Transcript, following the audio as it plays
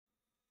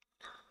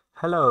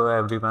Hello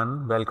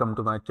everyone, welcome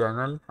to my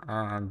channel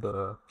and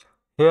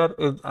here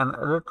is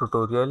another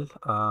tutorial.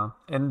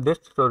 In this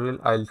tutorial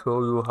I'll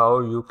show you how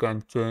you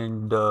can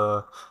change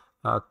the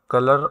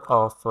color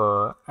of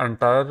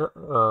entire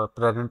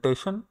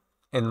presentation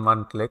in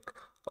one click,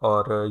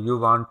 or you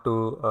want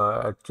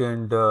to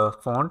change the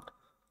font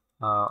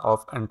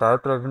of entire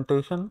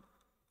presentation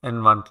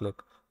in one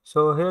click.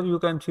 So here you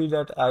can see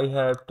that I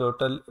have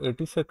total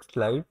 86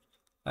 slides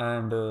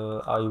and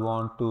I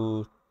want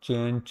to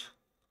change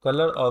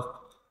color of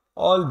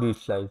all these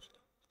slides.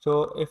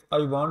 So if I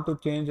want to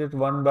change it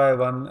one by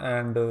one,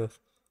 and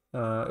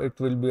it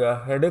will be a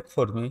headache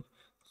for me.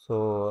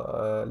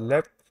 So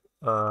let's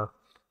uh,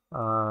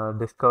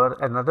 discover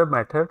another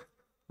method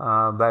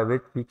by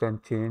which we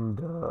can change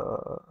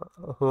the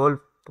whole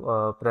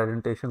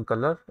presentation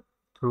color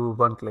through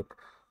one click.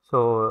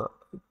 So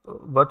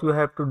what you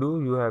have to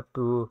do, you have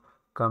to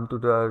come to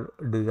the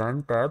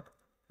design tab,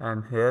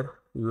 and here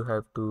you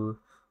have to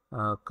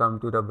come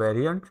to the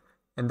variant.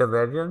 In the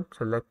variant,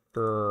 select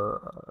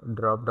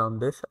drop down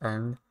this,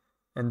 and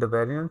in the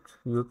variant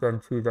you can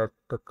see that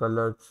the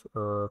colors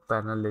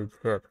panel is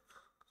here.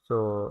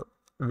 So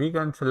we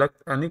can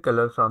select any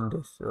color from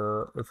this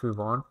if we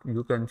want.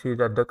 You can see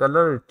that the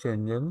color is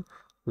changing.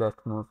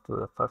 Let's move to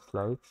the first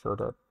slide so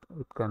that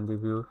it can be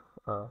viewed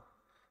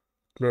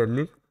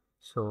clearly.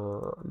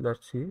 So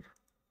let's see,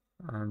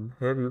 and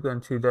here you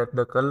can see that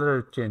the color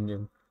is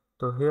changing.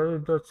 So here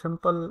is the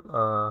simple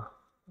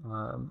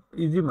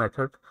easy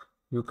method.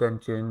 You can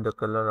change the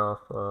color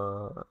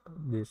of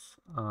this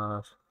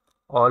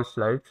all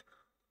slides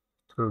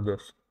through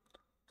this.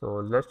 So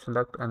let's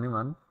select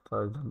anyone.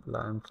 For example,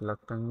 I am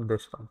selecting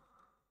this one.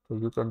 So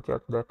you can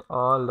check that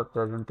all the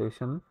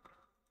presentation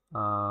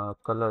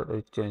color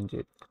is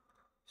changed.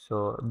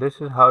 So this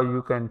is how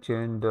you can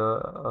change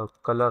the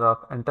color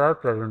of entire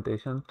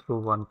presentation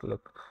through one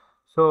click.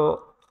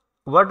 So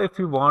what if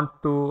you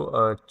want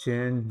to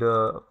change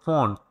the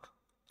font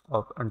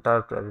of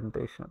entire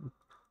presentation,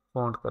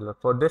 font color?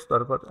 For this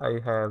purpose, I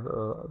have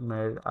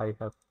made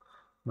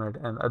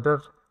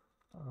another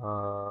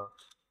uh,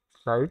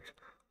 slide.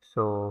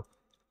 So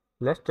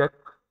let's check.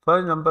 For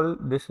example,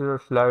 this is a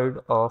slide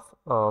of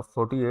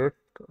 48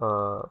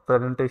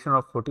 presentation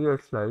of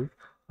 48 slides,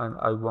 and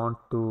I want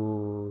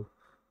to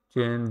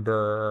change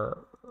the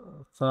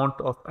font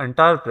of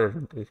entire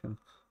presentation.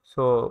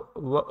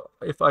 So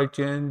if I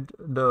change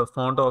the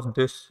font of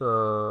this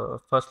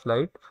first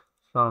slide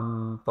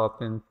from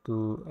Poppin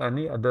to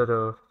any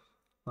other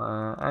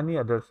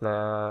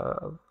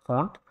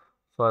font,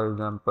 for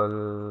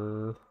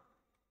example,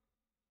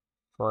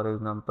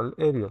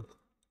 Arial.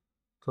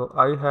 So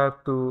I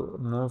have to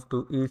move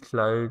to each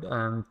slide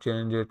and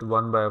change it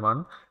one by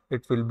one.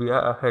 It will be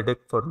a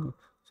headache for me.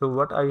 So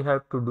what I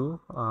have to do,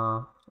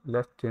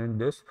 let's change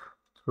this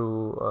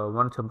through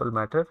one simple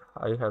method.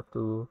 I have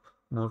to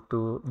move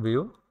to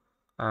view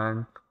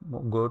and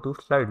go to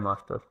slide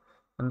master.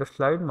 In the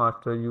slide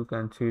master, you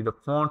can see the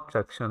font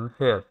section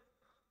here.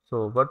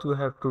 So what you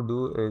have to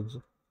do is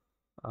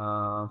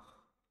uh,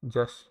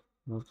 just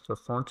move to the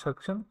font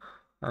section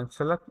and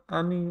select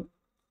any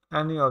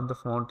of the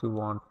font you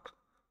want.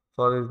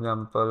 For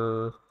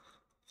example,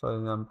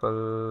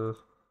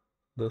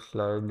 this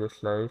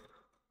slide.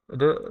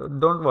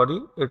 Don't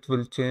worry, it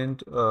will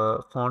change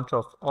fonts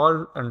of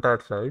all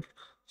entire slides.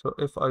 So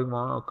if I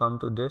want to come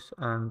to this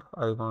and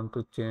I want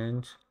to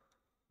change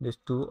this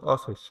to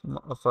office,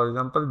 for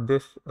example,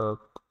 this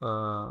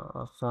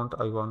font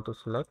I want to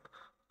select.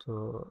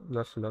 So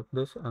let's select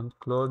this and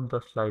close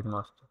the slide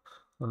master.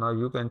 So now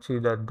you can see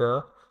that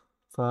the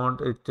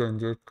font is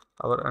changed.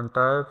 Our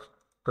entire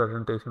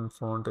presentation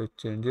font is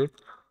changed,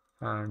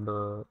 and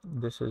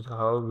this is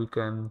how we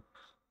can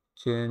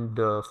change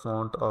the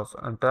font of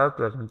entire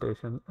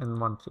presentation in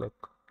one click.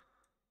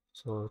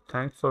 So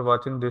thanks for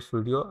watching this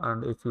video,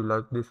 and if you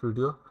like this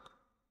video,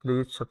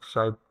 please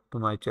subscribe to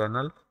my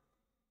channel,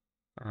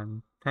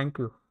 and thank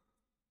you.